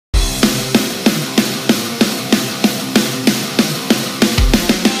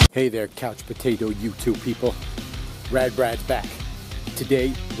Hey there, couch potato YouTube people. Rad Brad's back.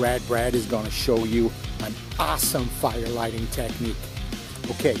 Today, Rad Brad is going to show you an awesome fire lighting technique.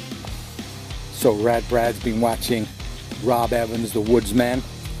 Okay, so Rad Brad's been watching Rob Evans, the woodsman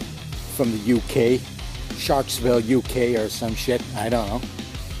from the UK, Sharksville, UK or some shit, I don't know.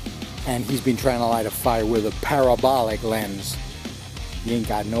 And he's been trying to light a fire with a parabolic lens. He ain't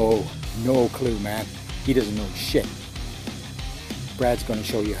got no clue, man. He doesn't know shit. Brad's going to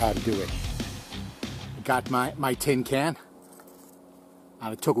show you how to do it. I got my tin can,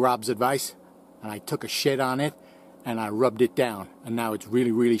 and I took Rob's advice, and I took a shit on it, and I rubbed it down, and now it's really,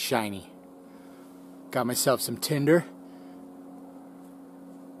 really shiny. Got myself some tinder.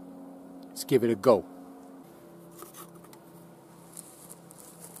 Let's give it a go.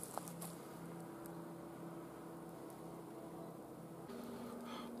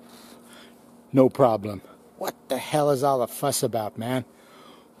 No problem. What the hell is all the fuss about, man?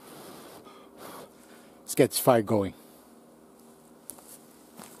 Let's get this fire going.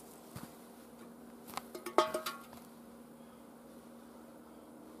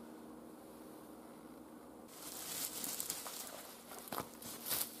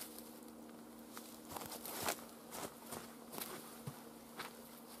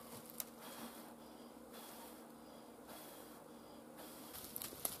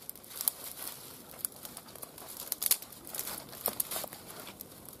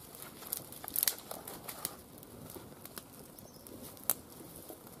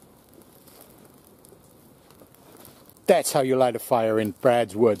 That's how you light a fire in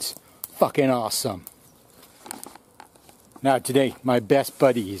Brad's woods. Fucking awesome. Now today, my best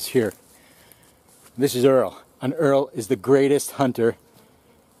buddy is here. This is Earl. And Earl is the greatest hunter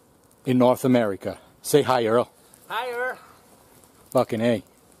in North America. Say hi, Earl. Hi, Earl. Fucking A.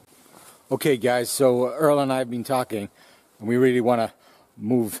 Okay, guys, so Earl and I have been talking, and we really want to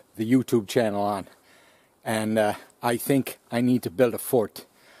move the YouTube channel on. And I think I need to build a fort.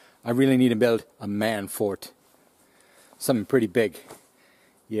 I really need to build a man fort. Something pretty big.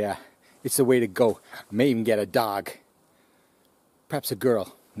 Yeah, it's the way to go. I may even get a dog. Perhaps a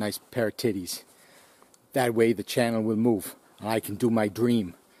girl. Nice pair of titties. That way the channel will move and I can do my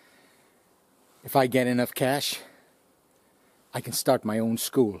dream. If I get enough cash, I can start my own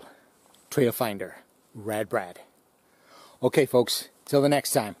school. Trail Finder. Rad Brad. Okay, folks. Till the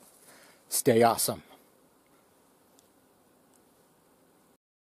next time. Stay awesome.